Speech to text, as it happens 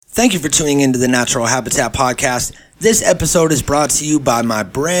Thank you for tuning into the Natural Habitat Podcast. This episode is brought to you by my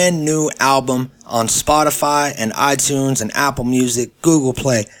brand new album on Spotify and iTunes and Apple Music, Google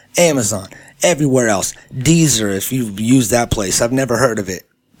Play, Amazon, everywhere else. Deezer, if you've used that place. I've never heard of it,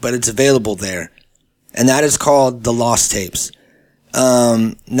 but it's available there. And that is called The Lost Tapes.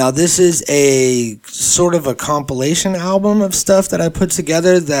 Now this is a sort of a compilation album of stuff that I put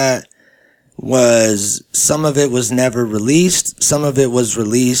together that some of it was never released. Some of it was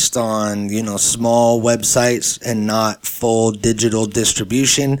released on, small websites and not full digital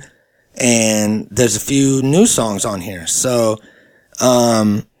distribution. And there's a few new songs on here. So,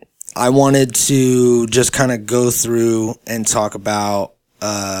 I wanted to just kind of go through and talk about,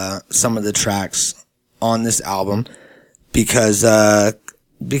 some of the tracks on this album because they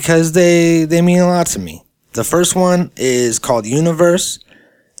mean a lot to me. The first one is called Universe.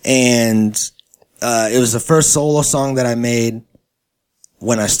 And it was the first solo song that I made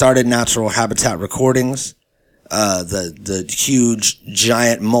when I started Natural Habitat Recordings, the huge,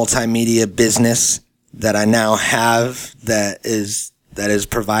 giant multimedia business that I now have that is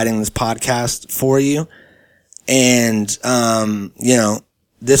providing this podcast for you. And,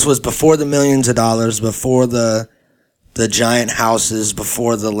 this was before the millions of dollars, before the giant houses,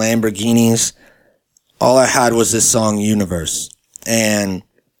 before the Lamborghinis. All I had was this song, Universe. And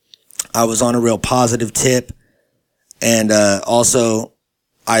I was on a real positive tip. And, also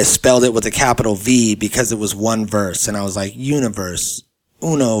I spelled it with a capital V because it was one verse. And I was like, universe,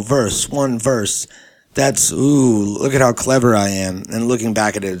 uno verse, one verse. That's, look at how clever I am. And looking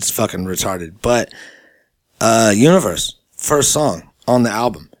back at it, it's fucking retarded. But, Universe, first song on the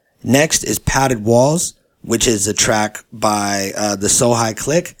album. Next is Padded Walls, which is a track by, the So High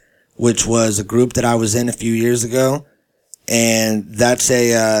Click, which was a group that I was in a few years ago. And that's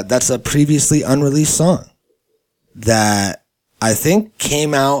a previously unreleased song that I think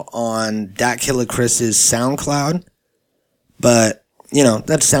came out on Dat Killa Chris's SoundCloud. But,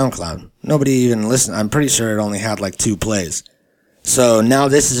 that's SoundCloud. Nobody even listened. I'm pretty sure it only had like 2 plays. So now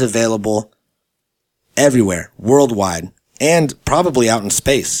this is available everywhere, worldwide, and probably out in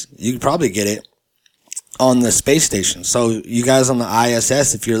space. You could probably get it on the space station. So you guys on the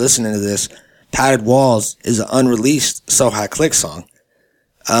ISS, if you're listening to this, Padded Walls is an unreleased So High Click song.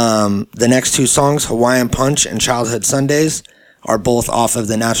 The next 2 songs, Hawaiian Punch and Childhood Sundays, are both off of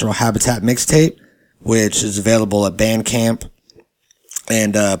the Natural Habitat mixtape, which is available at Bandcamp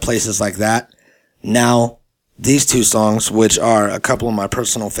and places like that. Now, these 2 songs, which are a couple of my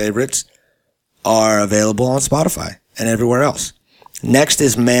personal favorites, are available on Spotify and everywhere else. Next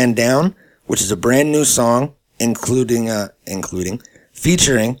is Man Down, which is a brand new song, including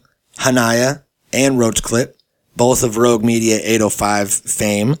featuring Hanaya and Roach Clip, both of Rogue Media 805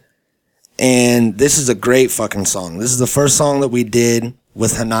 fame. And this is a great fucking song. This is the first song that we did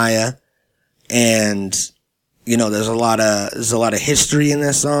with Hanaya. And, there's a lot of history in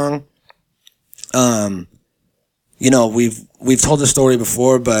this song. We've told the story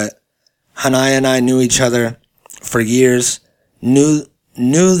before, but Hanaya and I knew each other for years, knew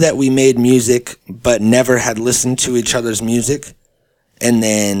that we made music, but never had listened to each other's music. And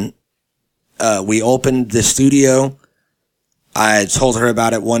then, we opened the studio. I told her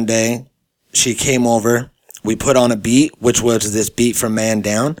about it one day. She came over. We put on a beat, which was this beat from Man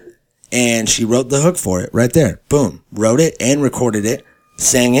Down, and she wrote the hook for it right there. Boom. Wrote it and recorded it,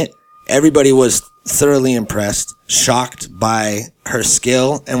 sang it. Everybody was thoroughly impressed, shocked by her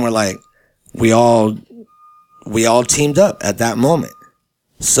skill, and we're like, we all teamed up at that moment.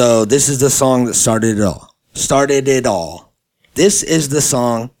 So this is the song that started it all. This is the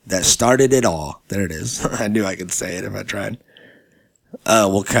song that started it all. There it is. I knew I could say it if I tried.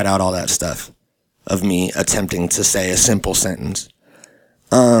 We'll cut out all that stuff of me attempting to say a simple sentence.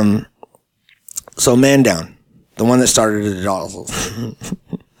 So Man Down, the one that started it all.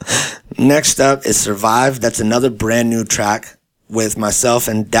 Next up is Survive. That's another brand new track with myself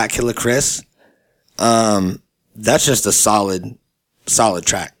and Dat Killa Chris. That's just a solid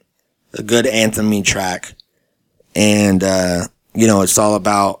track. A good anthem-y track. And, it's all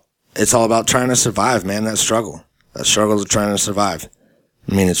about trying to survive, man. That struggle of trying to survive.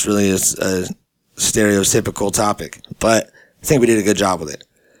 I mean, it's really a stereotypical topic, but I think we did a good job with it.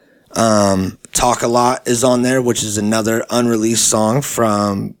 Talk a Lot is on there, which is another unreleased song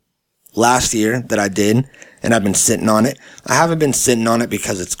from last year that I did, and I've been sitting on it. I haven't been sitting on it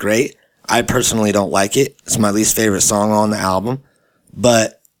because it's great. I personally don't like it. It's my least favorite song on the album,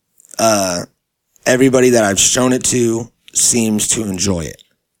 but, everybody that I've shown it to seems to enjoy it.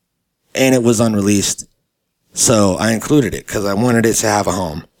 And it was unreleased. So I included it because I wanted it to have a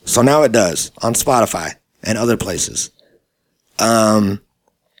home. So now it does on Spotify and other places.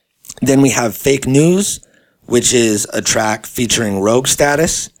 Then we have Fake News, which is a track featuring Rogue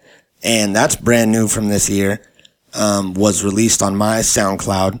Status, and that's brand new from this year. Was released on my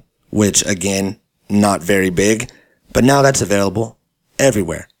SoundCloud, which again, not very big, but now that's available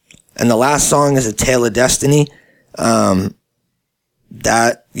everywhere. And the last song is A Tale of Destiny. That,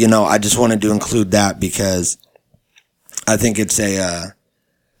 I just wanted to include that because I think it's a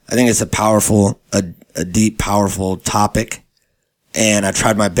powerful, a deep, powerful topic. And I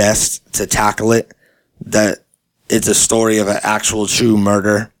tried my best to tackle it. That it's a story of an actual true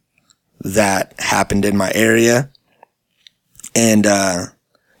murder that happened in my area. And,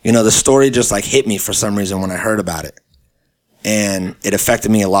 the story just like hit me for some reason when I heard about it. And it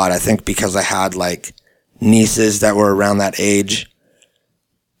affected me a lot. I think because I had like nieces that were around that age.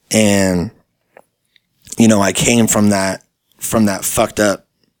 And, I came from that fucked up,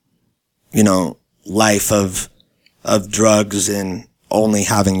 life of drugs and only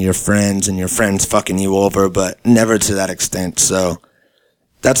having your friends and your friends fucking you over, but never to that extent. So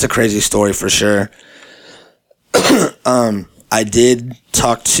that's a crazy story for sure. I did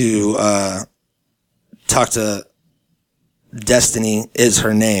talk to Destiny is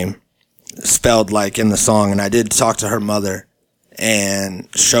her name, spelled like in the song. And I did talk to her mother and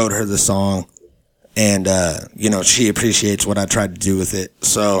showed her the song. And, she appreciates what I tried to do with it.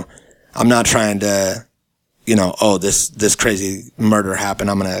 So I'm not trying to, this crazy murder happened.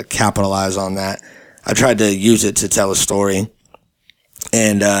 I'm going to capitalize on that. I tried to use it to tell a story.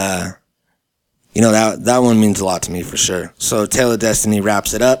 And, that one means a lot to me for sure. So Tale of Destiny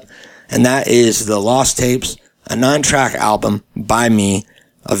wraps it up. And that is The Lost Tapes, a 9-track album by me,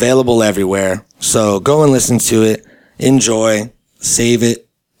 available everywhere. So go and listen to it. Enjoy. Save it.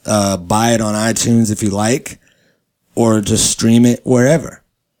 Buy it on iTunes if you like. Or just stream it wherever.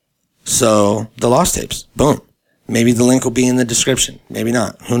 So, The Lost Tapes. Boom. Maybe the link will be in the description. Maybe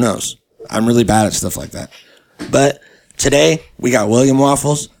not. Who knows? I'm really bad at stuff like that. But today, we got William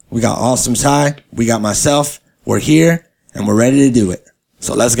Waffles. We got Awesome Ty. We got myself. We're here, and we're ready to do it.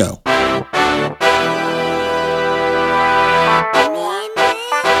 So let's go.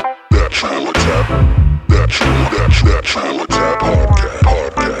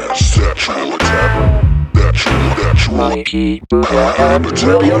 Mikey and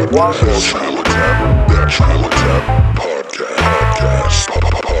William Waffles.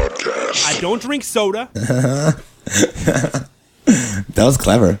 I don't drink soda. That was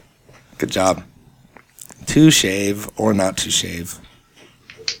clever. Good job. To shave or not to shave.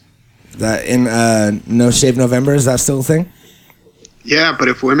 That in No Shave November, is that still a thing? Yeah, but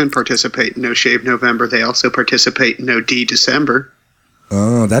if women participate in No Shave November, they also participate in No D December.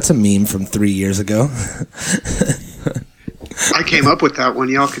 Oh, that's a meme from 3 years ago. I came up with that one.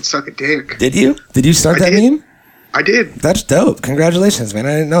 Y'all could suck a dick. Did you? Did you start that meme? I did. That's dope. Congratulations, man.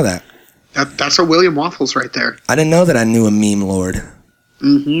 I didn't know that. That's a William Waffles right there. I didn't know that I knew a meme lord.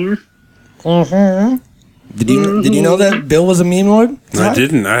 Mm-hmm. Mm-hmm. Did you know that Bill was a meme lord? I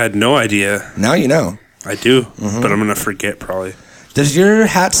didn't. I had no idea. Now you know. I do, but I'm going to forget probably. Does your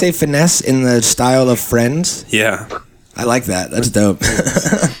hat say finesse in the style of Friends? Yeah. I like that. That's dope.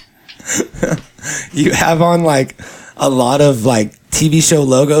 You have on like a lot of like TV show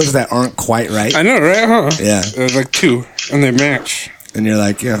logos that aren't quite right. I know, right? Huh? Yeah. There's like 2, and they match. And you're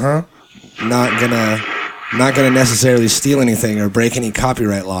like, not gonna necessarily steal anything or break any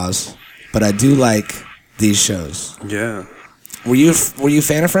copyright laws, but I do like these shows. Yeah. Were you a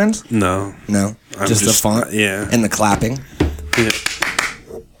fan of Friends? No. No. Just the font. Yeah. And the clapping. Yeah.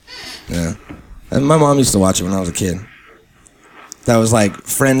 Yeah. And my mom used to watch it when I was a kid. That was like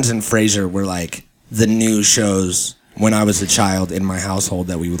Friends and Frasier were like the new shows when I was a child in my household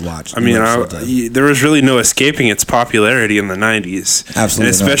that we would watch. I mean, there was really no escaping its popularity in the 90s. Absolutely. And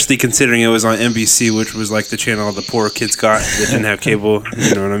especially considering it was on NBC, which was like the channel the poor kids got that didn't have cable.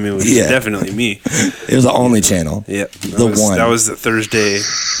 You know what I mean? Which is definitely me. It was the only channel. Yep. One. That was the Thursday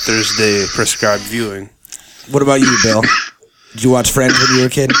prescribed viewing. What about you, Bill? Did you watch Friends when you were a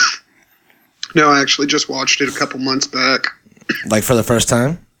kid? No, I actually just watched it a couple months back. Like for the first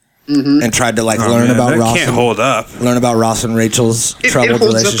time? Mm-hmm. And tried to learn about Ross. Can't hold up. Learn about Ross and Rachel's troubled relationship. It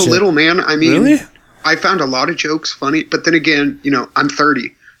holds relationship. up a little, man. I mean, really? I found a lot of jokes funny, but then again, I'm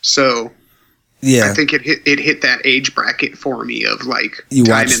 30, so yeah, I think it hit that age bracket for me of like you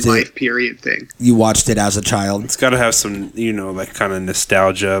time in life period thing. You watched it as a child. It's got to have some, like kind of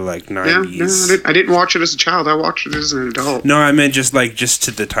nostalgia, like 90s. Yeah, I didn't watch it as a child. I watched it as an adult. No, I meant just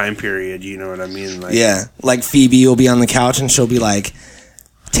to the time period. You know what I mean? Like, yeah, like Phoebe will be on the couch and she'll be like,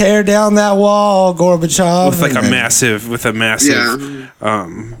 "Tear down that wall, Gorbachev," with like a massive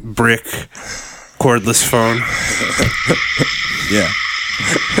brick cordless phone. Yeah.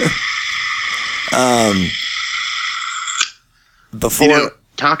 Before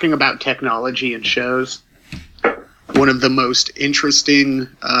talking about technology and shows, one of the most interesting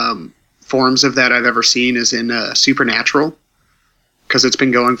forms of that I've ever seen is in Supernatural, because it's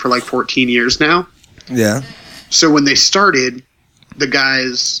been going for like 14 years now. Yeah. So when they started, the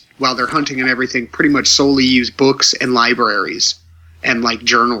guys, while they're hunting and everything, pretty much solely use books and libraries and like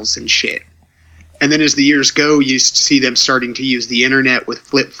journals and shit. And then as the years go, you see them starting to use the internet with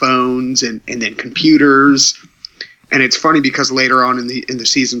flip phones and then computers. And it's funny because later on in the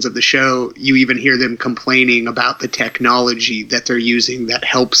seasons of the show, you even hear them complaining about the technology that they're using that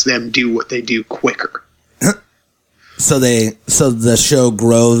helps them do what they do quicker. So the show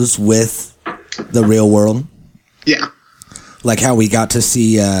grows with the real world? Yeah. Like how we got to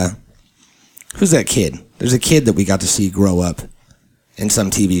see, who's that kid? There's a kid that we got to see grow up in some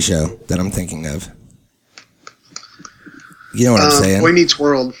TV show that I'm thinking of. You know what I'm saying? Boy Meets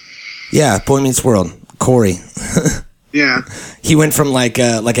World. Yeah, Boy Meets World. Corey. Yeah. He went from like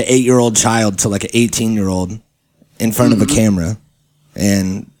an 8-year-old child to like an 18-year-old in front of a camera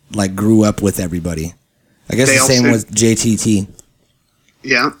and like grew up with everybody. I guess the same with JTT.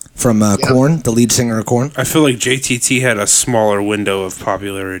 Yeah. From Korn, the lead singer of Korn. I feel like JTT had a smaller window of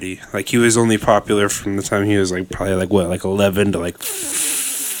popularity. Like he was only popular from the time he was like probably like what, like 11 to like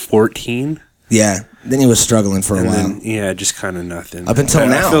 14. Yeah. Then he was struggling for a while. Then, yeah, just kind of nothing. Up until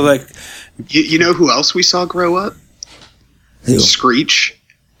now. I feel like you know who else we saw grow up? Who? Screech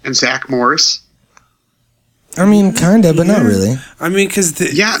and Zach Morris. I mean, kind of, but not really. I mean, because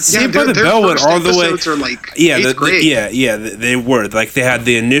Saved by the their Bell went first all the way. episodes are like Yeah, grade. they were like they had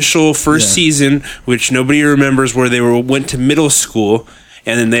the initial first season, which nobody remembers, where they went to middle school,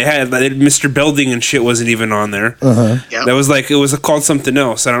 and then they had Mr. Belding and shit wasn't even on there. Yep. That was like it was called something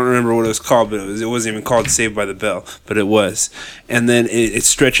else. I don't remember what it was called, but it wasn't even called Saved by the Bell, but it was. And then it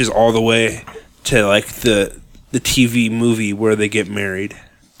stretches all the way to like the TV movie where they get married.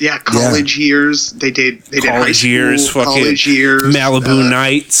 Yeah, college years. They did high College school, years, fucking college years, Malibu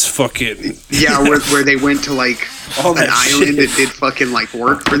Nights, fucking yeah, where they went to like all an that island shit. and did fucking like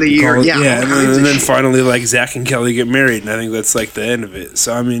work for the year. All And then finally like Zach and Kelly get married, and I think that's like the end of it.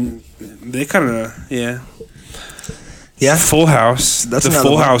 So I mean, they kind of yeah. Full House. That's the another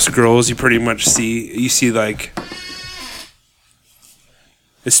Full one. House girls. You pretty much see like.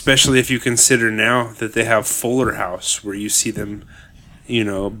 Especially if you consider now that they have Fuller House, where you see them,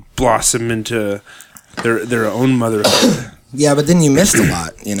 blossom into their own motherhood. Yeah, but then you missed a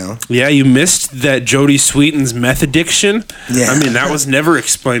lot, Yeah, you missed that Jodie Sweetin's meth addiction. Yeah. I mean, that was never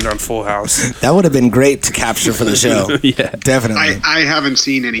explained on Full House. That would have been great to capture for the show. Yeah. Definitely. I haven't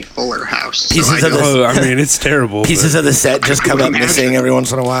seen any Fuller House. So Pieces I of don't- the- I mean, it's terrible. Pieces of the set just come up missing every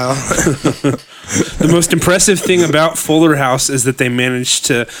once in a while. The most impressive thing about Fuller House is that they managed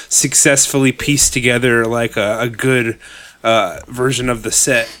to successfully piece together like a good version of the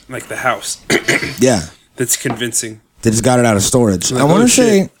set, like the house. Yeah. That's convincing. They just got it out of storage. Like, I want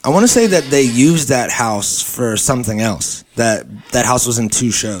oh, to say that they used that house for something else. That house was in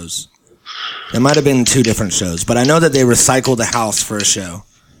 2 shows. It might have been 2 different shows, but I know that they recycled a house for a show,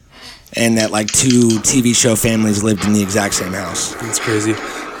 and that like 2 TV show families lived in the exact same house. That's crazy.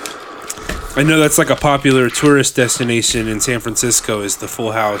 I know that's like a popular tourist destination in San Francisco is the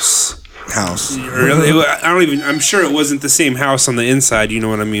Full House. I'm sure it wasn't the same house on the inside, you know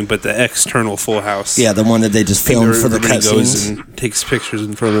what I mean, but the external Full House. Yeah, the one that they just filmed for the Everybody goes cutscenes. and takes pictures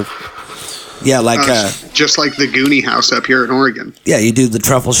in front of. Yeah, like just like the Goonie House up here in Oregon. yeah, you do the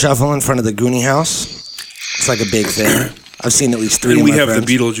truffle shuffle in front of the Goonie house. It's like a big thing. I've seen at least 3 And of we my have friends.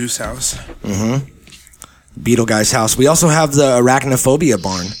 the Beetlejuice house. Beetle Guy's house. We also have the Arachnophobia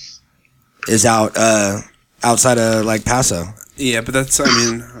barn. Is out outside of like Paso. Yeah, but that's, I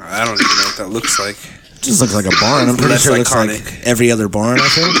mean, I don't even know what that looks like. It just looks like a barn. I'm pretty Less sure it looks iconic. like every other barn, I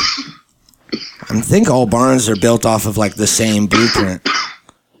think. I think all barns are built off of like the same blueprint.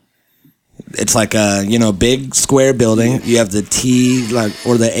 It's like a, big square building. You have the T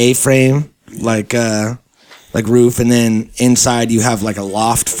or the A frame like roof, and then inside you have like a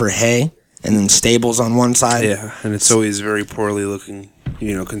loft for hay, and then stables on one side. Yeah, and it's always very poorly looking,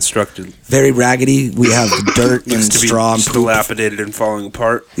 constructed. Very raggedy. We have dirt and Looks to be straw and just poop. dilapidated and falling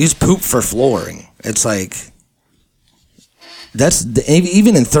apart. Use poop for flooring. It's like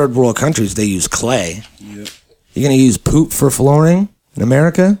even in third world countries they use clay. Yep. You're gonna use poop for flooring in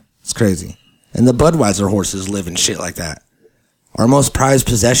America? It's crazy. And the Budweiser horses live in shit like that. Our most prized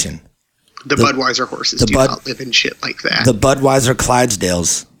possession. The Budweiser horses do not live in shit like that. The Budweiser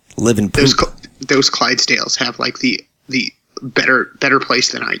Clydesdales live in poop. Those Clydesdales have like the better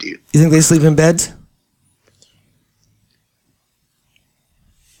place than I do. You think they sleep in beds?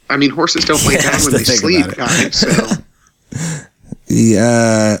 I mean, horses don't lay down Has when to they think sleep, about it. guys. So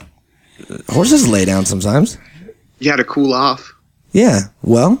The horses lay down sometimes. you got to cool off, Yeah.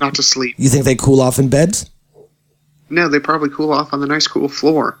 Well, not to sleep. you think they cool off in beds? No, they probably cool off on the nice, cool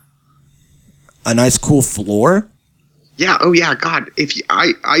floor. A nice cool floor? Yeah. Oh yeah. God.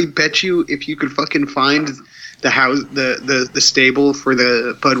 I bet you if you could fucking find the house, the stable for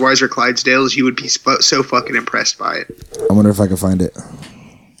the Budweiser Clydesdales, you would be so fucking impressed by it. I wonder if I can find it.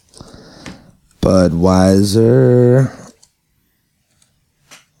 Budweiser.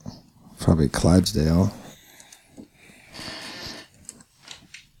 Probably Clydesdale.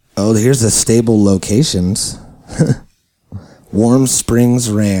 Oh, here's the stable locations. Warm Springs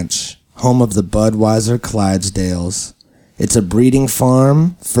Ranch, home of the Budweiser Clydesdales. It's a breeding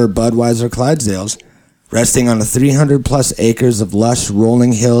farm for Budweiser Clydesdales, resting on 300 plus acres of lush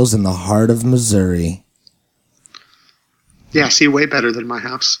rolling hills in the heart of Missouri. Yeah. See, way better than my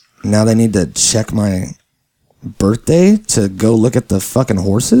house. Now they need to check my birthday to go look at the fucking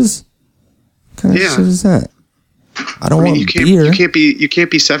horses? What kind of Yeah. shit is that? I don't I mean, want beer. you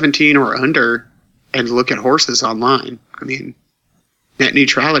can't be 17 or under and look at horses online. I mean, net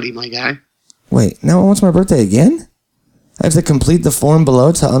neutrality, my guy. Wait, now what's my birthday again? I have to complete the form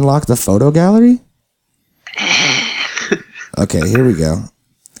below to unlock the photo gallery? Okay, here we go.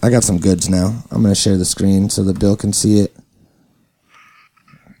 I got some goods now. I'm going to share the screen so that Bill can see it.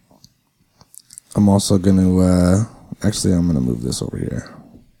 I'm also going to, actually, I'm going to move this over here.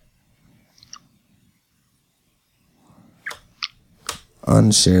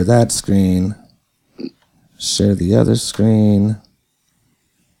 Unshare that screen. Share the other screen.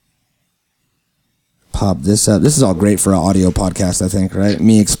 Pop this up. This is all great for an audio podcast, I think, right?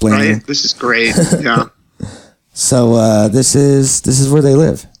 Me explaining. Right? This is great. Yeah. So this is where they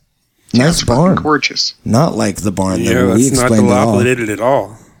live. Yeah, Nice it's fucking barn. gorgeous. Not like the barn Yeah, that we that's not explained at all. dilapidated at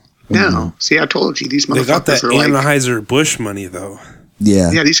all. No. See, I told you these They got that motherfuckers are like. Anheuser-Busch money, though.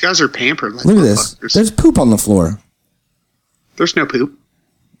 Yeah. Yeah, these guys are pampered. Like Look at this. motherfuckers. There's poop on the floor. There's no poop.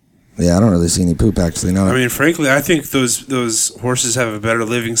 Yeah, I don't really see any poop actually. No. I mean, frankly, I think those horses have a better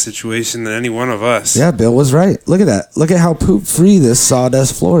living situation than any one of us. Yeah, Bill was right. Look at that. Look at how poop free this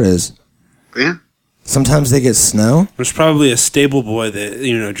sawdust floor is. Yeah. Sometimes they get snow. There's probably a stable boy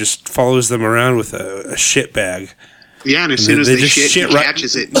that just follows them around with a shit bag. Yeah, and as soon as they shit, he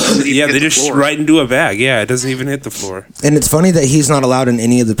catches it. And doesn't even Yeah, hit they the just floor. right into a bag. Yeah, it doesn't even hit the floor. And it's funny that he's not allowed in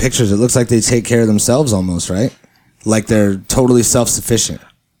any of the pictures. It looks like they take care of themselves almost, right? Like they're totally self-sufficient.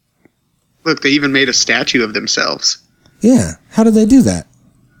 Look, they even made a statue of themselves. Yeah. How did they do that?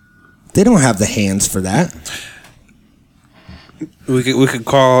 They don't have the hands for that. We could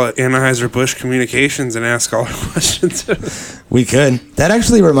call Anheuser-Busch Communications and ask all our questions. We could. That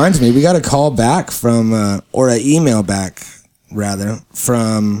actually reminds me. We got a call back from, or an email back, rather,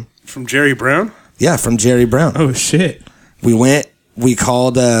 from Jerry Brown? from Jerry Brown. Oh, shit. We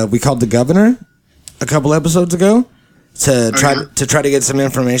called the governor a couple episodes ago to try to get some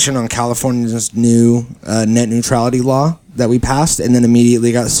information on California's new net neutrality law that we passed and then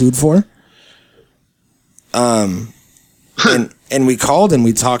immediately got sued for. And we called and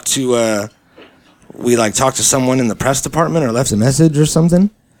we talked to talked to someone in the press department or left a message or something,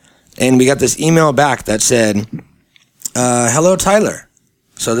 and we got this email back that said, "Hello, Tyler.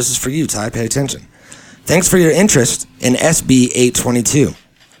 So this is for you, Ty. Pay attention. Thanks for your interest in SB 822.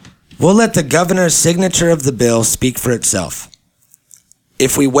 We'll let the governor's signature of the bill speak for itself.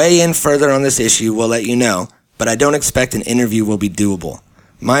 If we weigh in further on this issue, we'll let you know, but I don't expect an interview will be doable.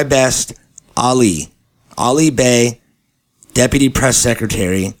 My best, Ali Bay, Deputy Press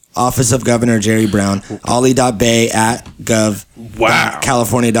Secretary, Office of Governor Jerry Brown,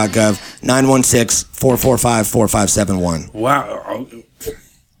 ali.bay@gov.california.gov, 916-445-4571. Wow.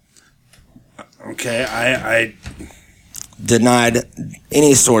 Okay, I Denied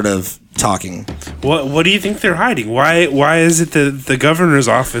any sort of talking. what do you think they're hiding? Why is it that the governor's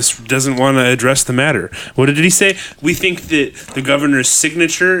office doesn't want to address the matter? What did he say? We think that the governor's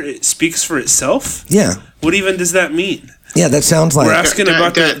signature speaks for itself? Yeah. What even does that mean? Yeah, that sounds like... We're asking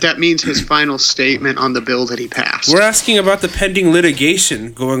about that means his final statement on the bill that he passed. We're asking about the pending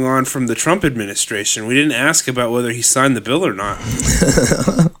litigation going on from the Trump administration. We didn't ask about whether he signed the bill or not.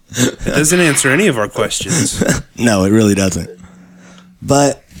 It doesn't answer any of our questions. No, it really doesn't.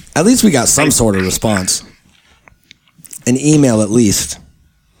 But at least we got some sort of response. An email, at least.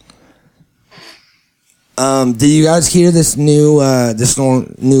 Do you guys hear this new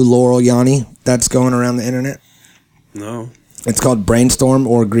Laurel Yanni that's going around the internet? No. It's called Brainstorm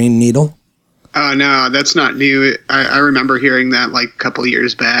or Green Needle. Oh, no, that's not new. I remember hearing that like a couple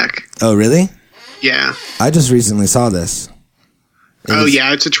years back. Oh, really? Yeah. I just recently saw this. Oh,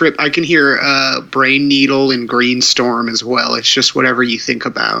 yeah, it's a trip. I can hear Brain Needle and Green Storm as well. It's just whatever you think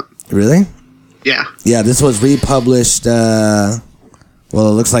about. Really? Yeah. Yeah, this was republished, well,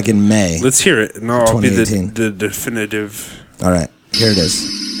 it looks like in May. Let's hear it, and I'll be 2018. the definitive. All right, here it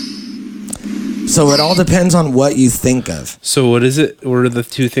is. So it all depends on what you think of. So what is it? What are the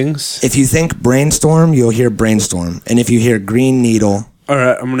two things? If you think Brainstorm, you'll hear Brainstorm. And if you hear Green Needle... All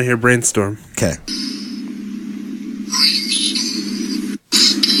right, I'm going to hear Brainstorm. Okay.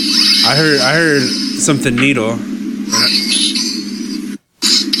 I heard something needle.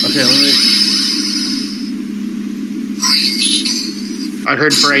 Okay, let me... I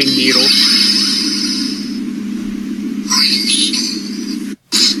heard Brain Needle.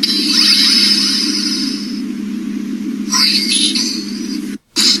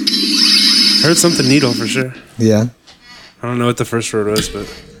 I heard something needle for sure. Yeah. I don't know what the first word was, but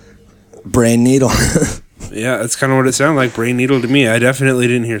Brain Needle. yeah, that's kind of what it sounded like. Brain needle to me. I definitely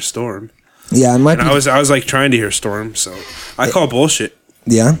didn't hear storm. Yeah, it might And be... I was like trying to hear storm, so I call bullshit.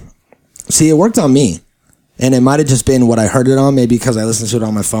 Yeah. See, it worked on me. And it might have just been what I heard it on, maybe because I listened to it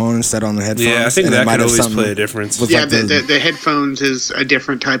on my phone instead on the headphones. Yeah, I think and it that might could have always something play a difference. with, Yeah, like, the headphones is a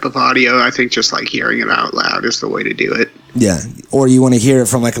different type of audio. I think just like hearing it out loud is the way to do it. Yeah, or you want to hear it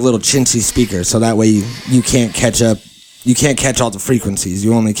from like a little chintzy speaker, so that way you can't catch up. You can't catch all the frequencies.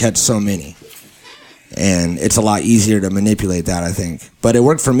 You only catch so many, and it's a lot easier to manipulate that, I think. But it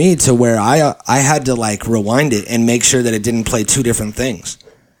worked for me to where I had to like rewind it and make sure that it didn't play two different things,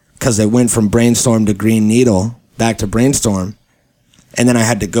 because it went from Brainstorm to Green Needle back to Brainstorm, and then I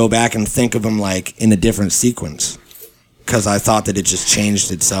had to go back and think of them like in a different sequence, because I thought that it just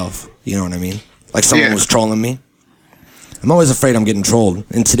changed itself. You know what I mean? Like someone was trolling me. I'm always afraid I'm getting trolled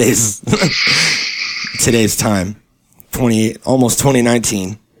in today's time. Almost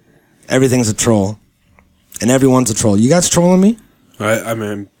 2019. Everything's a troll. And everyone's a troll. You guys trolling me? I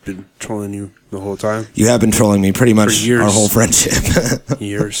mean, I've been trolling you the whole time. You have been trolling me pretty much For years. our whole friendship.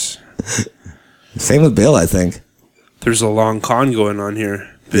 Years. Same with Bill, I think. There's a long con going on here.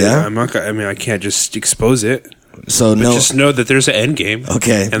 But Yeah? I'm not. I mean, I can't just expose it. So But no. just know that there's an end game.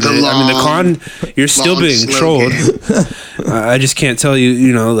 Okay. And The I mean, the con, you're still long, being slow trolled. game. I just can't tell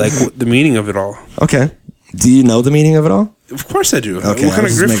you, like the meaning of it all. Okay. Do you know the meaning of it all? Of course I do. Okay, What I kind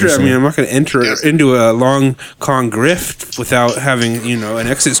was of just making grifter? sure. I mean, I'm not going to enter Yes. into a long con grift without having, an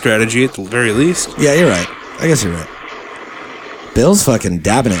exit strategy at the very least. Yeah, you're right. I guess you're right. Bill's fucking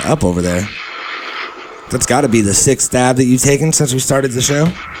dabbing it up over there. That's got to be the 6th dab that you've taken since we started the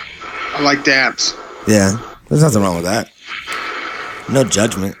show. I like dabs. Yeah. There's nothing wrong with that. No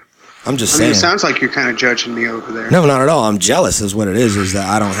judgment. I'm just I mean, saying. it sounds like you're kind of judging me over there. No, not at all. I'm jealous is what it is that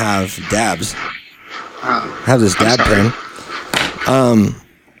I don't have dabs. I have this I'm dab sorry. pen.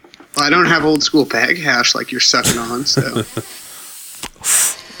 Well, I don't have old school bag hash like you're sucking on, so.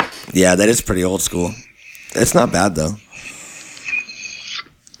 Yeah, that is pretty old school. It's not bad, though.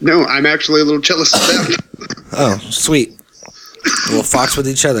 No, I'm actually a little jealous of that. Oh, sweet. We'll fox with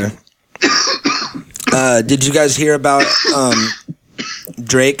each other. Did you guys hear about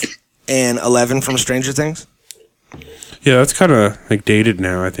Drake and 11 from Stranger Things? Yeah, that's kind of like dated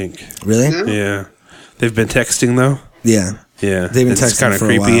now, I think. Really? Yeah. Yeah. They've been texting though. Yeah. Yeah. They've been it's texting kind of for a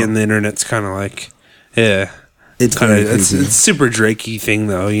creepy while. and the internet's kind of like, yeah. It's Kind very of it's creepy. super Drakey thing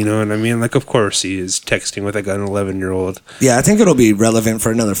though, you know what I mean? Like of course he is texting with like an 11-year-old. Yeah, I think it'll be relevant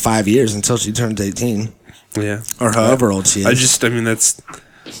for another 5 years until she turns 18. Yeah. Or however old she is.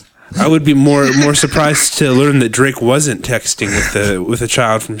 I would be more surprised to learn that Drake wasn't texting with a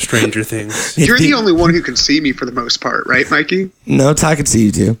child from Stranger Things. You're the only one who can see me for the most part, right, Mikey? No, Ty can see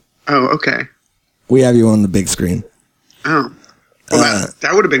you too. Oh, okay. We have you on the big screen. Oh. Well,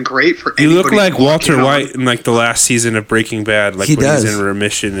 that would have been great for You look anybody like Walter walking on. White in like the last season of Breaking Bad, like He when does. he's in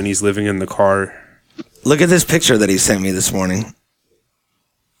remission and he's living in the car. Look at this picture that he sent me this morning.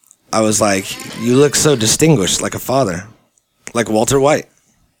 I was like, you look so distinguished, like a father. Like Walter White.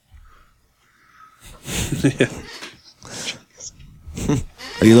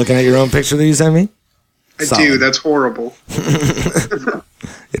 Are you looking at your own picture that you sent me? I Solid. do. That's horrible.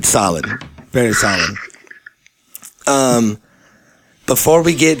 It's solid. Very solid. Before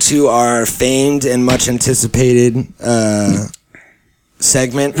we get to our famed and much anticipated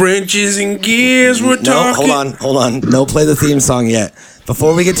segment. Wrenches and gears, we're No, talking. hold on. No, play the theme song yet.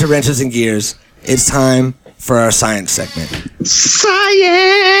 Before we get to wrenches and gears, it's time for our science segment.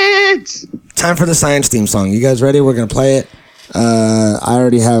 Science! Time for the science theme song. You guys ready? We're going to play it. I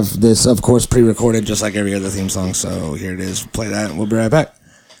already have this, of course, pre-recorded just like every other theme song. So here it is. Play that and we'll be right back.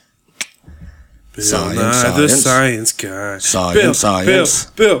 Bill Science, Nye, the science. science guy. Science, science.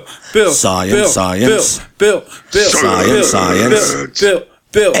 Bill. Science, science. Bill. Science, science.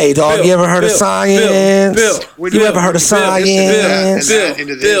 Bill. Hey, dog, you ever heard of science? You ever heard of science?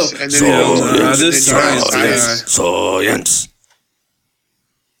 Into this, and then this science.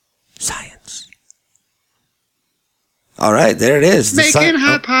 Science. All right, there it is. Making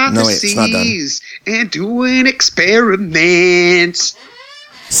hypotheses and doing experiments.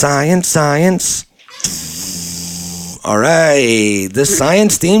 Science. All right, the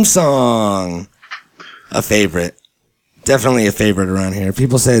science theme song. A favorite. Definitely a favorite around here.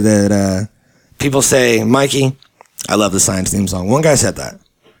 People say, Mikey, I love the science theme song. One guy said that.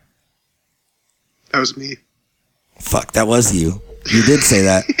 That was me. Fuck, that was you. You did say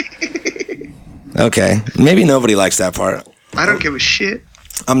that. Okay, maybe nobody likes that part. I don't give a shit.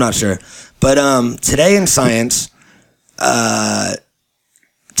 I'm not sure. But today in science,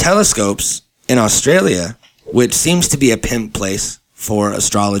 telescopes in Australia, which seems to be a pimp place for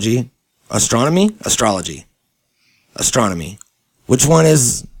astronomy. Which one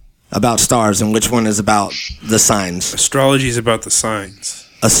is about stars and which one is about the signs? Astrology is about the signs.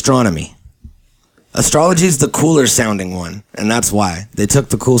 Astronomy. Astrology is the cooler sounding one, and that's why. They took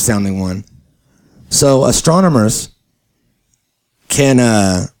the cool sounding one. So astronomers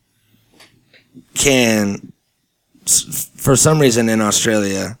can for some reason in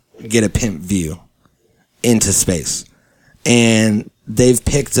Australia get a pimp view into space. And they've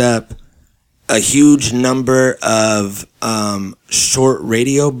picked up a huge number of short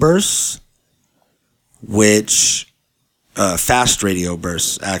radio bursts, which fast radio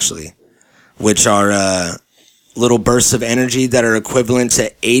bursts actually, which are little bursts of energy that are equivalent to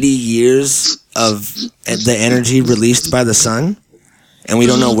 80 years of the energy released by the sun. And we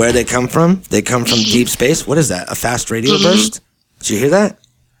don't know where they come from. They come from deep space. What is that? A fast radio burst? Did you hear that?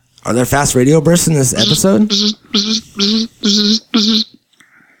 Are there fast radio bursts in this episode?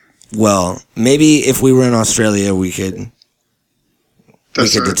 Well, maybe if we were in Australia, we could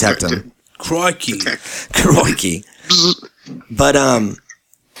detect them. Crikey. But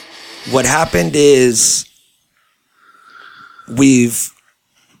what happened is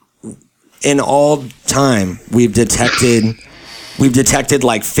in all time we've detected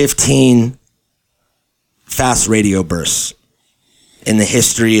like 15 fast radio bursts in the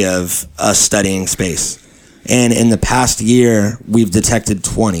history of us studying space. And in the past year, we've detected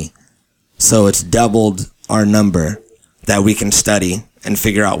 20. So it's doubled our number that we can study and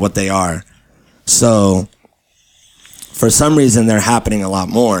figure out what they are. So for some reason, they're happening a lot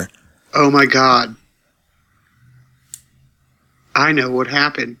more. Oh my God. I know what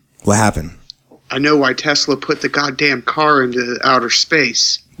happened. What happened? I know why Tesla put the goddamn car into outer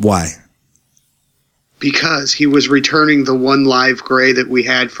space. Why? Because he was returning the one live gray that we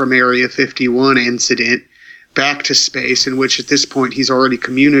had from Area 51 incident back to space, in which at this point he's already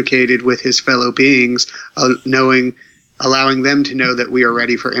communicated with his fellow beings, allowing them to know that we are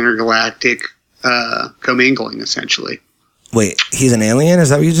ready for intergalactic commingling, essentially. Wait, he's an alien? Is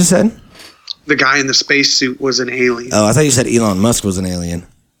that what you just said? The guy in the spacesuit was an alien. Oh, I thought you said Elon Musk was an alien.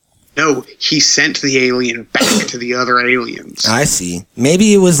 No, he sent the alien back to the other aliens. I see.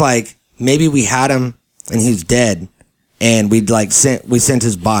 Maybe it was like, maybe we had him and he's dead, and we sent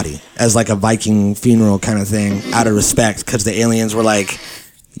his body as like a Viking funeral kind of thing out of respect, because the aliens were like,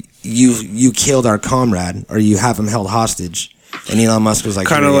 you killed our comrade, or you have him held hostage. And Elon Musk was like,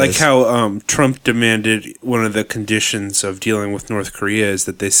 kind of like how Trump demanded one of the conditions of dealing with North Korea is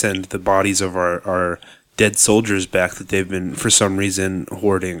that they send the bodies of our dead soldiers back that they've been, for some reason,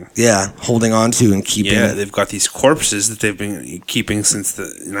 hoarding. Yeah, holding on to and keeping. Yeah, they've got these corpses that they've been keeping since the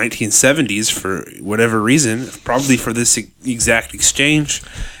 1970s for whatever reason, probably for this exact exchange.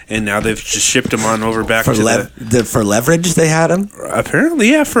 And now they've just shipped them on over back for for leverage. They had them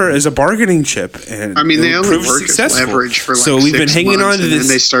apparently, yeah, as a bargaining chip. And I mean, they only work as leverage for like 6 we've been hanging on to this, and then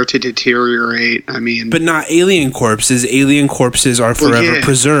they start to deteriorate. I mean, but not alien corpses. Alien corpses are forever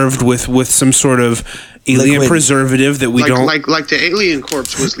preserved with some sort of alien preservative that we don't like. The alien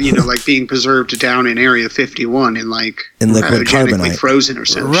corpse was, like being preserved down in Area 51 in in liquid carbonite, frozen or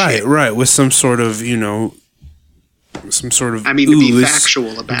something. Right, with some sort of I mean, to be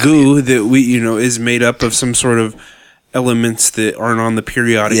factual about goo it, that we is made up of some sort of elements that aren't on the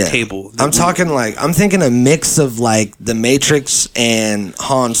periodic table. I'm thinking a mix of like the Matrix and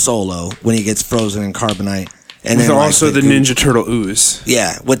Han Solo when he gets frozen in carbonite. And with then also the Ninja Turtle ooze.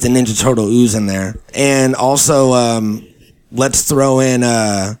 Yeah, with the Ninja Turtle ooze in there. And also, let's throw in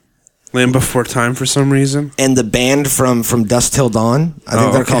Land Before Time for some reason. And the band from Dusk Till Dawn. I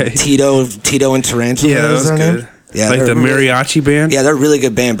think they're called Tito and Tarantula. Yeah, that was good. Yeah, Like the they're really- mariachi band? Yeah, they're a really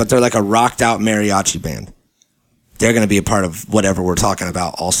good band, but they're like a rocked out mariachi band. They're going to be a part of whatever we're talking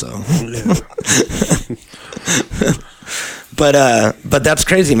about also. But that's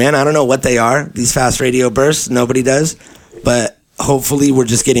crazy, man. I don't know what they are, these fast radio bursts. Nobody does. But hopefully we're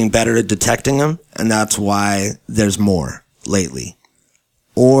just getting better at detecting them, and that's why there's more lately.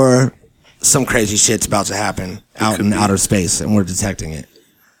 Or some crazy shit's about to happen out in outer space, and we're detecting it.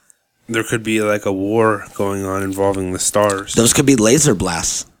 There could be like a war going on involving the stars. Those could be laser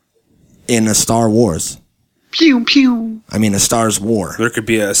blasts in a Star Wars. Pew pew. I mean, a Star's War. There could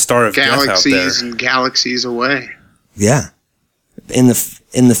be a star of death out Galaxies there. and galaxies away. Yeah. In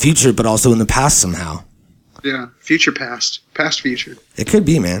the future, but also in the past somehow. Yeah, future past, past future. It could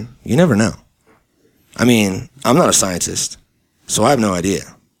be, man. You never know. I mean, I'm not a scientist, so I have no idea.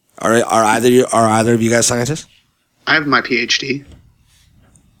 Are either of you guys scientists? I have my PhD.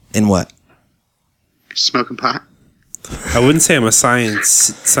 In what? Smoking pot. I wouldn't say I'm a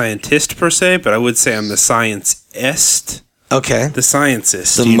scientist per se, but I would say I'm the science-est. Okay. The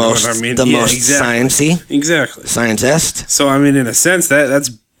scientist. The you most, know what I mean? the Yeah, most exactly. sciencey, Exactly. scientist. So I mean, in a sense, that's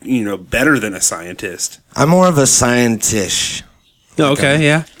better than a scientist. I'm more of a scientist. Oh, okay.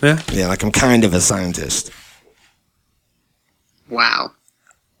 Yeah. Yeah, like I'm kind of a scientist. Wow.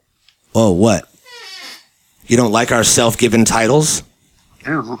 Oh, what? You don't like our self-given titles?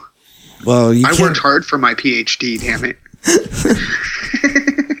 No. Well, you I can't. worked hard for my PhD, damn it.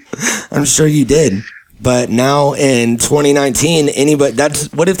 I'm sure you did. But now in 2019,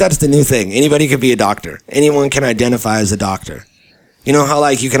 what if that's the new thing? Anybody could be a doctor. Anyone can identify as a doctor. You know how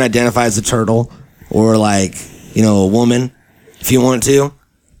like you can identify as a turtle or like, a woman if you want to?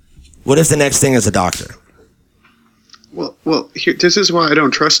 What if the next thing is a doctor? Well, here, this is why I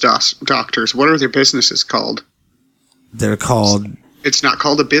don't trust doctors. What are their businesses called? They're called, It's not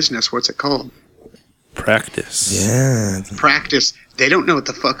called a business. What's it called? Practice. yeah. Practice. They don't know what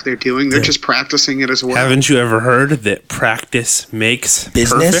the fuck they're doing. They're just practicing it as well. Haven't you ever heard that practice makes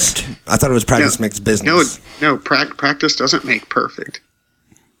Business? perfect? I thought it was practice makes business. No, practice doesn't make perfect.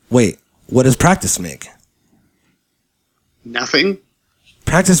 Wait, what does practice make? Nothing?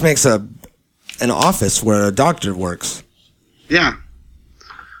 Practice makes an office where a doctor works. Yeah.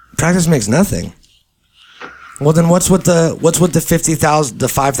 Practice makes nothing. Well, then what's with the 50,000, the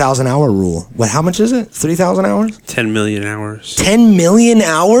 5,000 hour rule? What? How much is it? 3,000 hours? 10 million hours. 10 million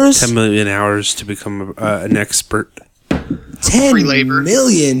hours? 10 million hours to become an expert. 10 Free labor.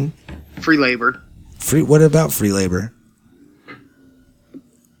 million? Free labor. Free? What about free labor?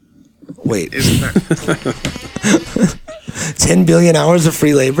 Wait, Isn't that? 10 billion hours of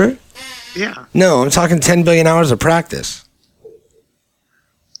free labor? Yeah. No, I'm talking 10 billion hours of practice.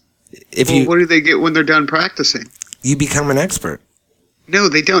 If Well, you what do they get when they're done practicing? you become an expert. No,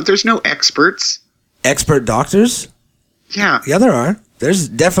 they don't. There's no experts. Expert doctors? Yeah. Yeah, there are. There's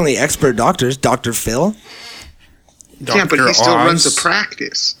definitely expert doctors. Dr. Phil. Yeah, but he still runs a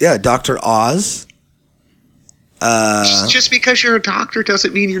practice. Yeah, Dr. Oz. Just because you're a doctor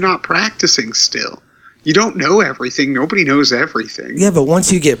doesn't mean you're not practicing still. You don't know everything. Nobody knows everything. Yeah, but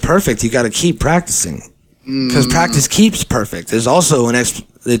once you get perfect, you got to keep practicing. Because practice keeps perfect. There's also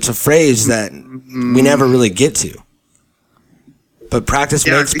it's a phrase that we never really get to. But practice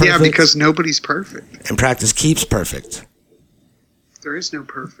makes perfect. Yeah, because nobody's perfect. And practice keeps perfect. There is no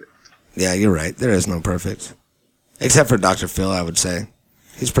perfect. Yeah, you're right. There is no perfect. Except for Dr. Phil, I would say.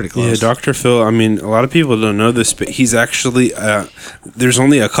 He's pretty close. Yeah, Dr. Phil, I mean, a lot of people don't know this, but he's actually, there's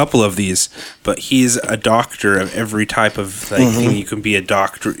only a couple of these, but he's a doctor of every type of thing you can be a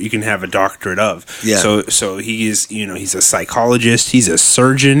doctor, you can have a doctorate of. Yeah. So he is, he's a psychologist, he's a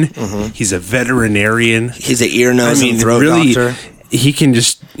surgeon, he's a veterinarian. He's an ear, nose, and throat doctor. He can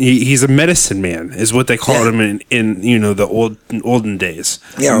he's a medicine man, is what they called him in the olden days.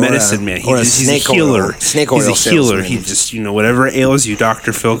 Yeah, medicine man. He's a healer. He's a healer. He just whatever ails you,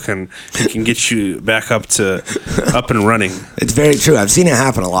 Dr. Phil can get you back up and running. It's very true. I've seen it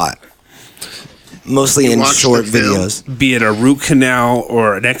happen a lot. Mostly in short videos. Be it a root canal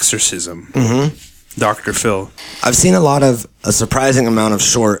or an exorcism. Dr. Phil. I've seen a surprising amount of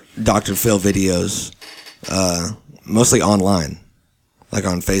short Dr. Phil videos, mostly online. Like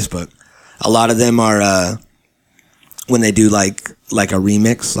on Facebook. A lot of them are when they do like a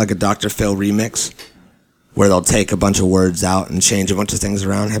remix, like a Dr. Phil remix, where they'll take a bunch of words out and change a bunch of things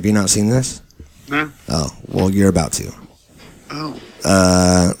around. Have you not seen this? No. Oh, well, you're about to. Oh.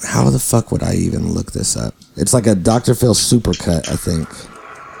 How the fuck would I even look this up? It's like a Dr. Phil supercut, I think.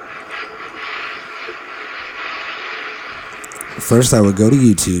 First, I would go to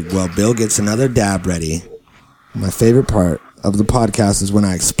YouTube while Bill gets another dab ready. My favorite part of the podcast is when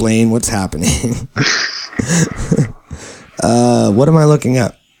I explain what's happening. What am I looking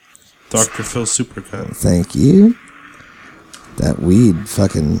up? Dr. Phil Supercut. Thank you. That weed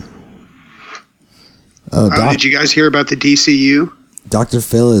fucking... Did you guys hear about the DCU? Dr.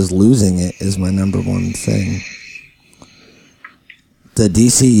 Phil is losing it is my number one thing. The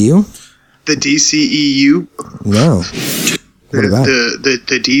DCU? The DCEU? No. What about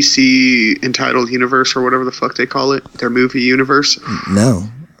the DC entitled universe or whatever the fuck they call it. Their movie universe. No.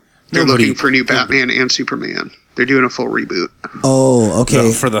 They're looking for new Batman and Superman. They're doing a full reboot. Oh, okay.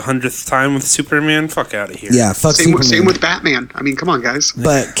 No, for the 100th time with Superman? Fuck out of here. Yeah, fuck Superman. Same with Batman. I mean, come on, guys.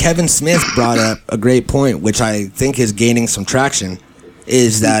 But Kevin Smith brought up a great point, which I think is gaining some traction,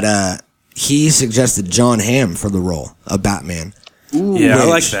 is that he suggested John Hamm for the role of Batman. Ooh, yeah, I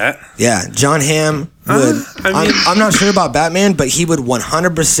like that. Yeah, John Hamm would... I'm not sure about Batman, but he would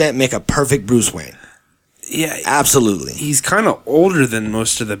 100% make a perfect Bruce Wayne. Yeah, absolutely. He's kind of older than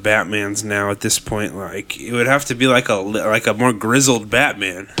most of the Batmans now at this point. Like, it would have to be like a more grizzled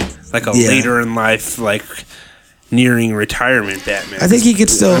Batman, like a later in life, like nearing retirement Batman. I think he could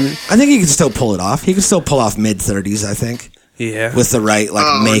still. I think he could still pull it off. He could still pull off mid-30s. I think. Yeah. With the right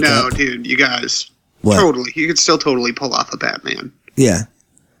makeup. Oh no, dude! You guys. What? Totally, he could still totally pull off a Batman. Yeah.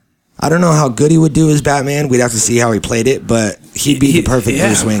 I don't know how good he would do as Batman. We'd have to see how he played it, but he'd be the perfect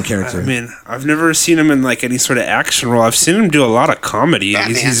Bruce Wayne character. I mean, I've never seen him in like any sort of action role. I've seen him do a lot of comedy.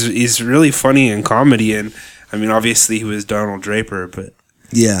 He's really funny in comedy, and I mean, obviously he was Donald Draper, but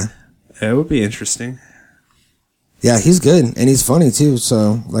yeah, it would be interesting. Yeah, he's good and he's funny too.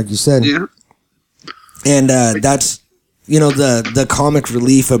 So, like you said, yeah, and that's the comic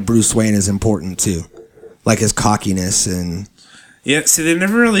relief of Bruce Wayne is important too, like his cockiness and. Yeah, see, they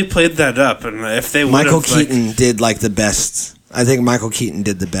never really played that up, and if they would Michael Keaton did like the best. I think Michael Keaton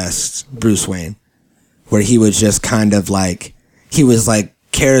did the best Bruce Wayne, where he was just kind of like he was like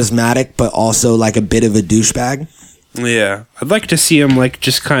charismatic, but also like a bit of a douchebag. Yeah, I'd like to see him like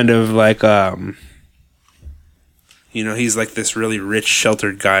just kind of like he's like this really rich,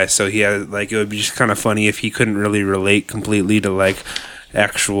 sheltered guy, so he had like it would be just kind of funny if he couldn't really relate completely to like.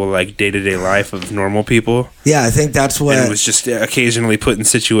 Actual like day-to-day life of normal people. Yeah, I think that's what and it was just occasionally put in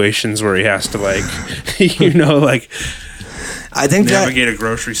situations where he has to like like I think navigate a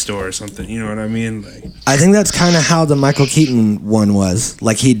grocery store or something, you know what I mean? Like I think that's kind of how the Michael Keaton one was.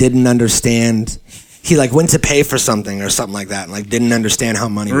 Like he didn't understand he like went to pay for something or something like that and like didn't understand how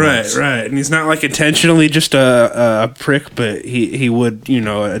money works. Right. And he's not like intentionally just a prick, but he would,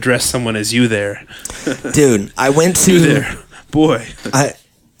 address someone as you there. Dude, I went to you there. Boy.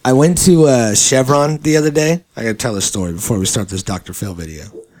 I went to Chevron the other day. I gotta tell a story before we start this Dr. Phil video.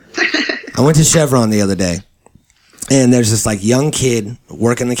 I went to Chevron the other day, and there's this like young kid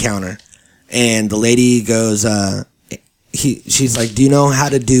working the counter, and the lady goes, she's like, "Do you know how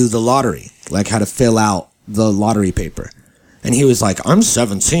to do the lottery? Like how to fill out the lottery paper?" And he was like, "I'm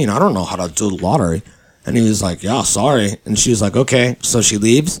 17. I don't know how to do the lottery." And he was like, "Yeah, sorry." And she was like, "Okay." So she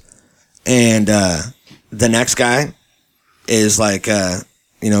leaves, and the next guy is like,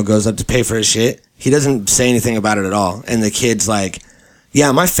 goes up to pay for his shit. He doesn't say anything about it at all. And the kid's like,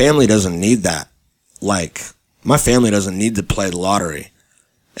 "Yeah, my family doesn't need that. Like, my family doesn't need to play the lottery."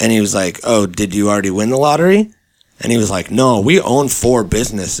 And he was like, "Oh, did you already win the lottery?" And he was like, "No, we own 4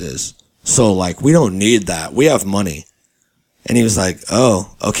 businesses. So, like, we don't need that. We have money." And he was like,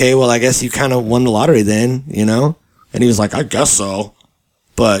 "Oh, okay, well, I guess you kind of won the lottery then, And he was like, "I guess so.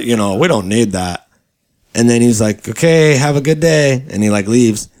 But, we don't need that." And then he's like, "Okay, have a good day." And he like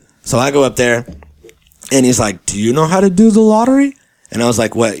leaves. So I go up there and he's like, "Do you know how to do the lottery?" And I was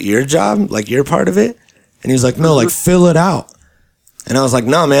like, "What, your job? Like you're part of it?" And he was like, "No, like fill it out." And I was like,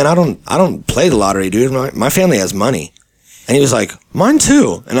 "No, man, I don't play the lottery, dude. My family has money." And he was like, "Mine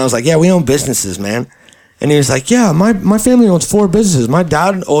too." And I was like, "Yeah, we own businesses, man." And he was like, "Yeah, my family owns 4 businesses. My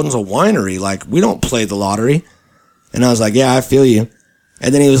dad owns a winery. Like we don't play the lottery." And I was like, "Yeah, I feel you."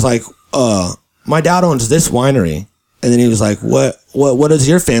 And then he was like, "My dad owns this winery." And then he was like, what does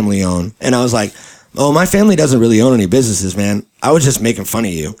your family own? And I was like, "Oh, my family doesn't really own any businesses, man. I was just making fun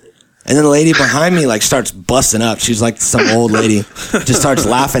of you." And then the lady behind me like starts busting up. She's like some old lady, just starts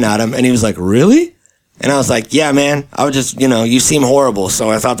laughing at him. And he was like, "Really?" And I was like, "Yeah, man, I would just, you seem horrible. So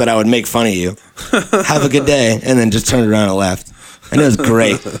I thought that I would make fun of you. Have a good day." And then just turned around and left. And it was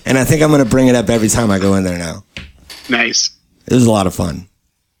great. And I think I'm going to bring it up every time I go in there now. Nice. It was a lot of fun.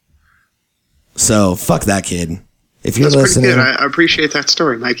 So, fuck that kid. If you're That's listening. pretty good. I appreciate that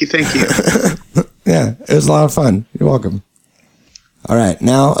story, Mikey. Thank you. Yeah, it was a lot of fun. You're welcome. All right,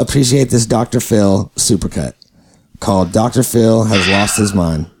 now appreciate this Dr. Phil supercut called Dr. Phil Has Lost His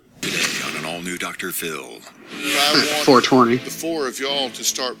Mind. Today on an all-new Dr. Phil. I want 420. the four of y'all to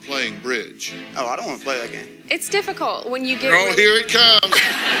start playing bridge. Oh, I don't want to play that game. It's difficult when you get. Oh, here it comes.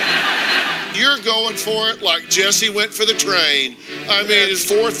 You're going for it like Jesse went for the train. I mean, it's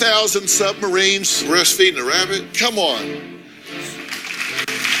 4,000 submarines breastfeeding a rabbit. Come on.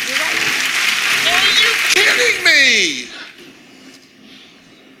 Are you kidding me?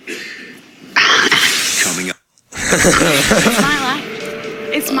 Coming up. It's my life.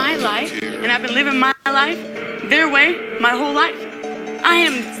 It's my life, and I've been living my life their way my whole life. I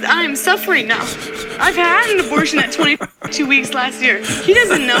am suffering now. I've had an abortion at 22 weeks last year. He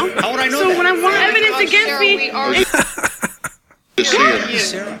doesn't know. How would I know so that? when I want evidence against me, Just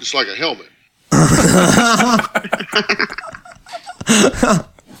here. It's like a helmet.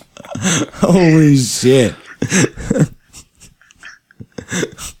 Holy shit.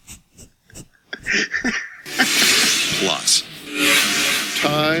 Plus.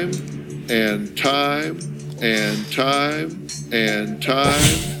 Time and time and time and time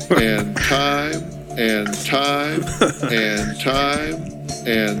and time and time and time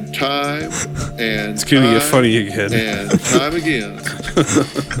and time and It's gonna get funny again. and time again.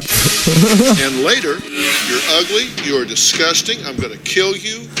 And later, you're ugly, you're disgusting, I'm gonna kill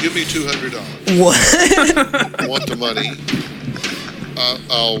you, give me $200. What? I want the money.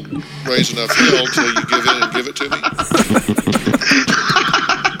 I'll raise enough hell till you give in and give it to me.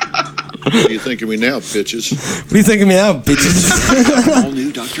 What do you think of me now, bitches? What do you think of me now, bitches? All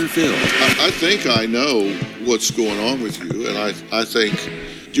new Dr. Phil. I think I know what's going on with you, and I think,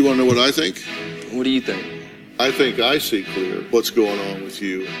 do you want to know what I think? What do you think? I think I see clear what's going on with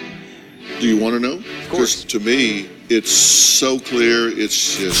you. Do you want to know? Of course. Because to me, it's so clear,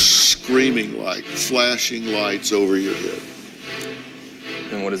 it's just screaming like flashing lights over your head.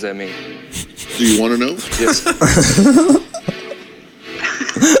 And what does that mean? Do you want to know? Yes.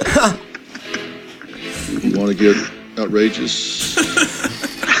 You want to get outrageous?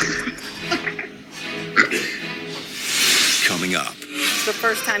 Coming up. The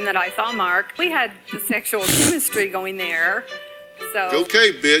first time that I saw Mark, we had the sexual chemistry going there. So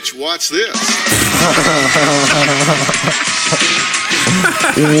Okay, bitch, watch this.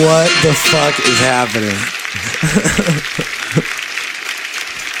 What the fuck is happening?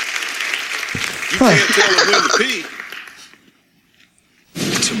 You can't tell him when to pee.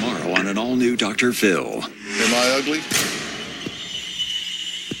 Tomorrow on an all new Dr. Phil. Am I ugly?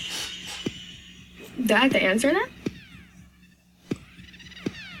 do I have to answer that?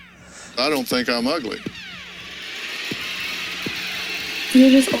 I don't think I'm ugly. You're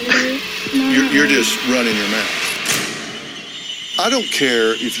just older. You're just running your mouth. I don't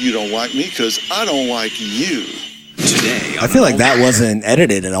care if you don't like me because I don't like you. Today. I feel like that wasn't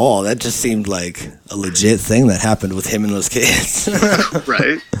edited at all. That just seemed like a legit thing that happened with him and those kids.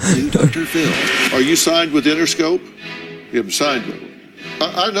 Right? New Dr. Phil. Are you signed with Interscope? You haven't signed with them.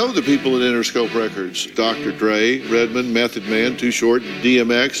 I know the people at Interscope Records. Dr. Dre, Redman, Method Man, Too Short,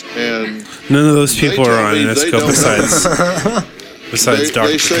 DMX, and None of those people They are tell on me they Interscope don't besides they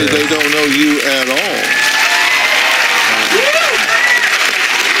Dr. say Dre. they don't know you at all.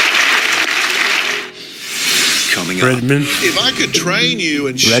 Coming up. Redman. If I could train you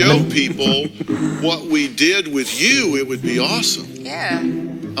and show Redman? people what we did with you, it would be awesome. yeah.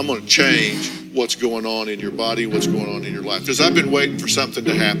 I'm going to change what's going on in your body, what's going on in your life. Because I've been waiting for something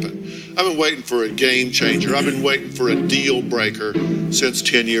to happen. I've been waiting for a game changer. I've been waiting for a deal breaker since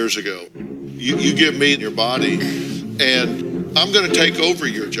 10 years ago. You give me your body, and I'm going to take over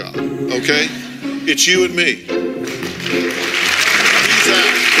your job, okay? It's you and me. Peace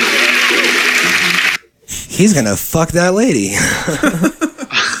out. He's gonna fuck that lady.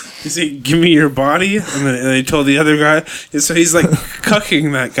 You say, give me your body? And then they told the other guy. And so he's like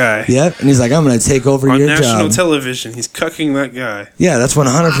cucking that guy. Yep. And he's like, I'm gonna take over On your national job. television. He's cucking that guy. Yeah, that's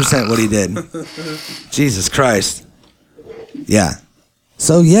 100% what he did. Jesus Christ. Yeah.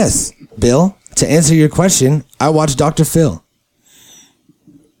 So yes, Bill, to answer your question, I watched Dr. Phil.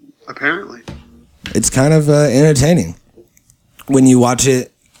 Apparently. It's kind of entertaining when you watch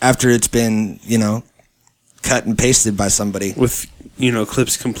it after it's been, cut and pasted by somebody. With,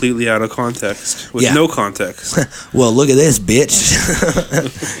 clips completely out of context. With Yeah. no context. Well, look at this, bitch.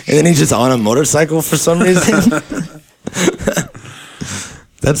 And then he's just on a motorcycle for some reason.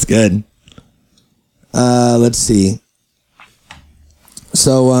 That's good. Let's see.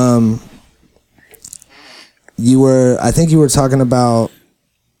 So, I think you were talking about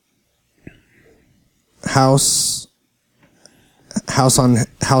House on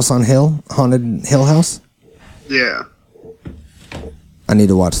Hill, Haunted Hill House. Yeah. I need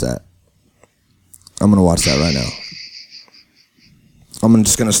to watch that. I'm gonna watch that right now. I'm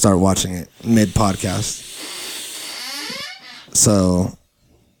just gonna start watching it mid podcast. So,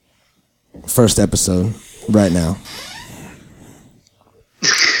 first episode right now.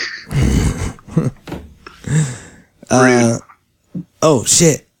 Oh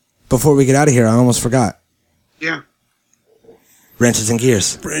shit! Before we get out of here, I almost forgot. Yeah. Wrenches and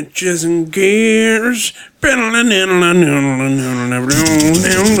gears. Wrenches and gears.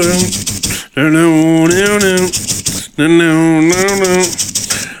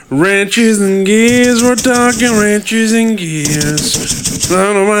 Wrenches and gears, we're talking wrenches and gears. The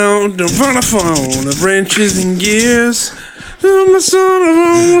wrenches and gears.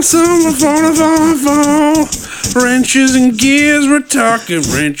 Wrenches and gears, we're talking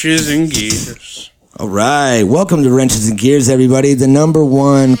wrenches and gears. All right, welcome to Wrenches and Gears, everybody. The number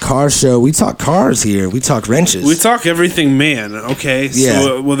one car show. We talk cars here. We talk wrenches. We talk everything, man. Okay, Yeah.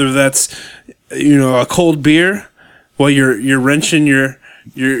 so whether that's a cold beer while you're wrenching your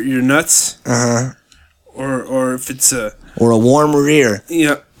nuts, or if it's or a warm rear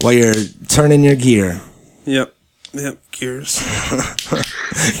yep, while you're turning your gear. yep, gears.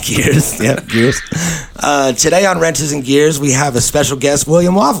 Gears, yep, gears. Today on Wrenches and Gears, we have a special guest,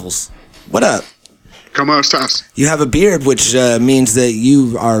 William Waffles. What up? ¿Cómo estás? You have a beard, which means that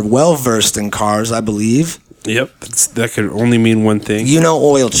you are well versed in cars, I believe. Yep, that could only mean one thing. You know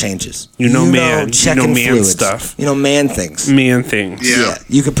oil changes. Man fluids. stuff. You know man things. Man things. Yeah.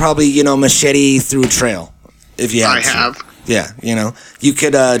 You could probably, machete through a trail if you had I to. have. Yeah, you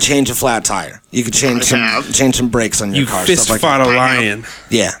could change a flat tire. You could change some brakes on your You car. fist stuff like fought that. a lion.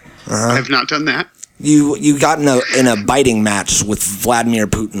 Yeah. I have not done that. You got in a biting match with Vladimir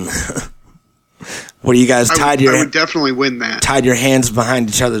Putin, where you guys I would definitely win that. tied your hands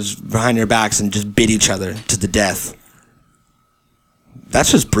behind your backs and just bit each other to the death.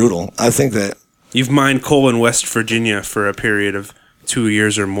 That's just brutal. I think that. You've mined coal in West Virginia for a period of 2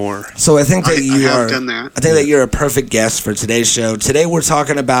 years or more. So I think that I have done that. I think that you're a perfect guest for today's show. Today we're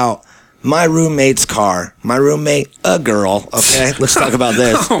talking about my roommate's car. My roommate, a girl. Okay, let's talk about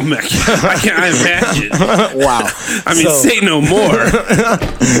this. Oh man, I imagine. Wow. I mean, say no more.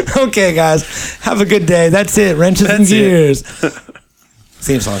 Okay, guys, have a good day. That's it. Wrenches and That's it. gears.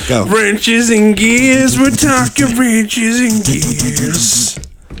 Theme song, go. Wrenches and gears, we're talking wrenches and gears.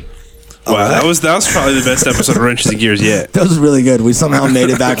 Wow, that was probably the best episode of Wrenches and Gears yet. That was really good. We somehow made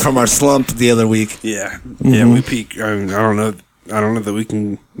it back from our slump the other week. Yeah, we peaked. I mean, I don't know that we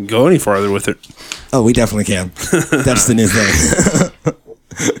can go any farther with it. Oh, we definitely can. That's the new thing.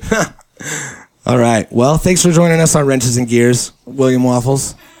 All right. Well, thanks for joining us on Wrenches and Gears, William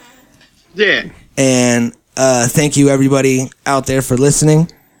Waffles. Yeah. And thank you, everybody out there, for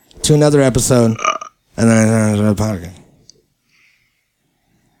listening to another episode. And then another podcast.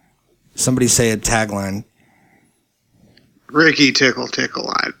 Somebody say a tagline. Ricky tickle.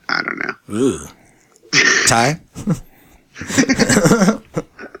 I don't know. Ooh. Ty?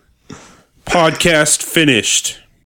 Podcast finished.